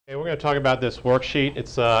Okay, we're going to talk about this worksheet.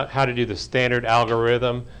 It's how to do the standard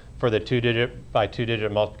algorithm for the two-digit by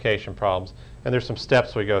two-digit multiplication problems. And there's some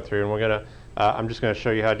steps we go through, and I'm just going to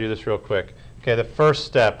show you how to do this real quick. Okay, the first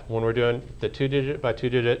step when we're doing the two-digit by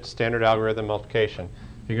two-digit standard algorithm multiplication,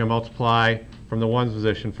 you're going to multiply from the ones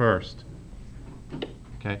position first.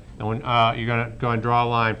 Okay, and when you're going to go and draw a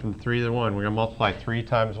line from 3 to the 1, we're going to multiply 3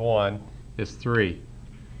 times 1 is 3.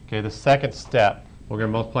 Okay, the second step, we're going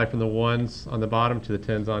to multiply from the 1s on the bottom to the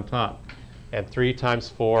 10s on top. And 3 times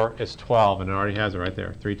 4 is 12, and it already has it right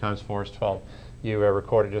there. 3 times 4 is 12. You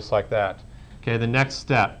record it just like that. Okay, the next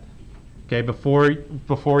step. Okay, before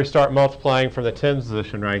we start multiplying from the 10s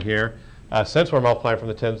position right here, since we're multiplying from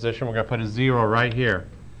the 10s position, we're going to put a 0 right here.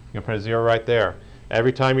 You're going to put a 0 right there.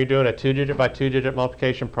 Every time you're doing a two-digit by two-digit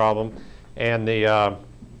multiplication problem, and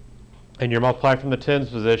you're multiplying from the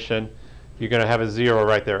 10s position, you're going to have a 0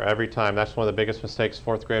 right there every time. That's one of the biggest mistakes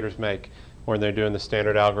fourth graders make when they're doing the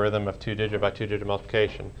standard algorithm of two-digit by two-digit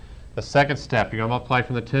multiplication. The second step, you're going to multiply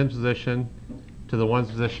from the 10s position to the 1s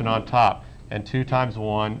position on top. And 2 times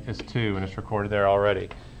 1 is 2, and it's recorded there already.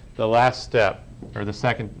 The last step, or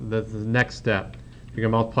the next step, you're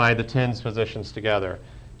going to multiply the 10s positions together.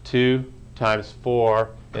 2 times 4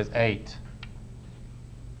 is 8.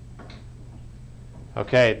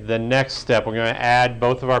 Okay, the next step, we're going to add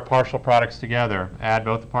both of our partial products together. Add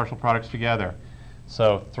both the partial products together.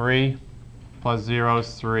 So 3 plus 0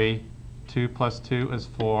 is 3, 2 plus 2 is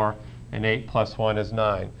 4, and 8 plus 1 is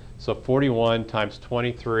 9. So 41 times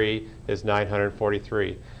 23 is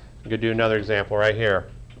 943. I'm going to do another example right here.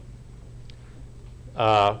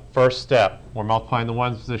 First step, we're multiplying the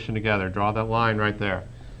 1s position together. Draw that line right there.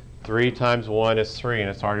 3 times 1 is 3, and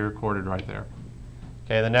it's already recorded right there.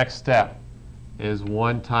 Okay, the next step is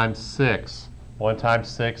 1 times 6. 1 times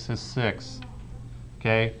 6 is 6.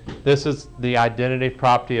 Okay, this is the identity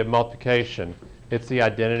property of multiplication. It's the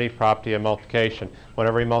identity property of multiplication.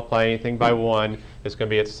 Whenever we multiply anything by 1, it's going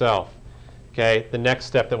to be itself. Okay, the next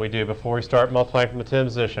step that we do before we start multiplying from the 10s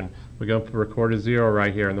position, we're going to record a 0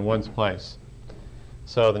 right here in the 1s place.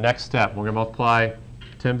 So the next step, we're going to multiply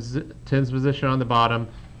 10s position on the bottom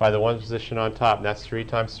by the 1s position on top, and that's 3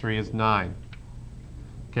 times 3 is 9.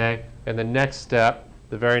 Okay, and the next step,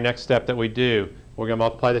 the very next step that we do, we're going to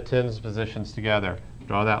multiply the 10s positions together.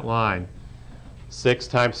 Draw that line. 6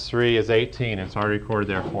 times 3 is 18. It's already recorded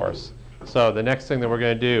there for us. So the next thing that we're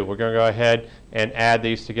going to do, we're going to go ahead and add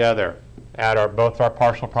these together. Add both our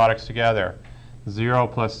partial products together. 0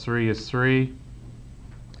 plus 3 is 3.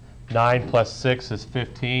 9 plus 6 is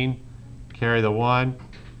 15. Carry the 1.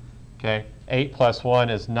 Okay. 8 plus 1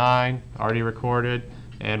 is 9. Already recorded.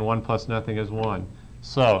 And 1 plus nothing is 1.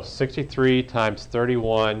 So 63 times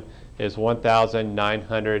 31 is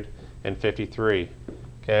 1,953.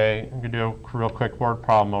 Okay, I'm going to do a real quick word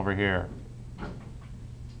problem over here.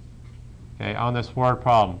 Okay, on this word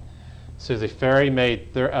problem, it says a ferry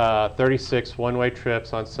made 36 one-way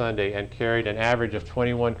trips on Sunday and carried an average of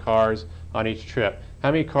 21 cars on each trip. How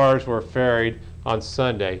many cars were ferried on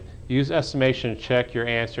Sunday? Use estimation to check your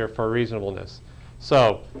answer for reasonableness.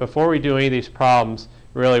 So before we do any of these problems,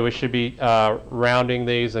 really we should be rounding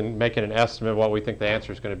these and making an estimate of what we think the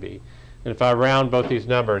answer is going to be. And if I round both these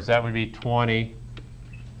numbers, that would be 20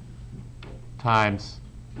 times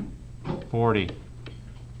 40.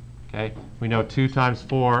 Okay, we know 2 times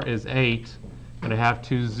 4 is 8, and I have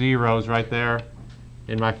 2 zeros right there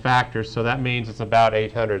in my factors, so that means it's about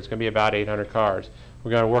 800. It's going to be about 800 cars.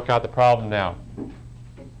 We're going to work out the problem now.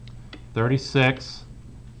 36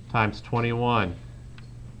 times 21.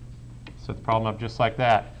 Set the problem up just like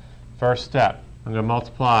that. First step, I'm going to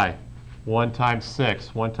multiply 1 times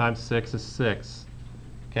 6. 1 times 6 is 6.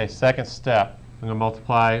 Okay, second step, I'm going to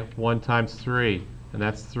multiply 1 times 3, and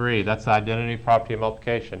that's 3. That's the identity property of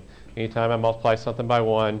multiplication. Anytime I multiply something by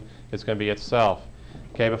 1, it's going to be itself.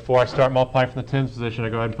 Okay, before I start multiplying from the 10s position, I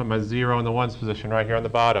go ahead and put my 0 in the 1s position right here on the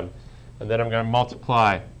bottom. And then I'm going to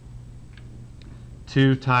multiply.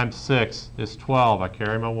 2 times 6 is 12. I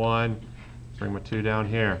carry my 1, bring my 2 down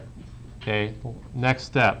here. Okay, next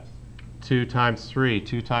step, 2 times 3.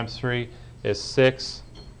 2 times 3 is 6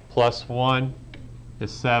 plus 1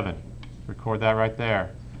 is 7. Record that right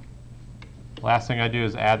there. Last thing I do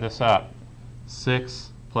is add this up.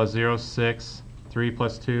 6 plus 0 is 6. 3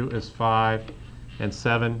 plus 2 is 5. And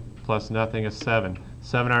 7 plus nothing is 7.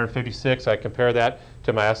 756, I compare that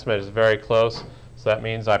to my estimate, is very close. So that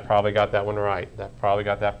means I probably got that one right. That probably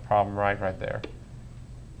got that problem right there.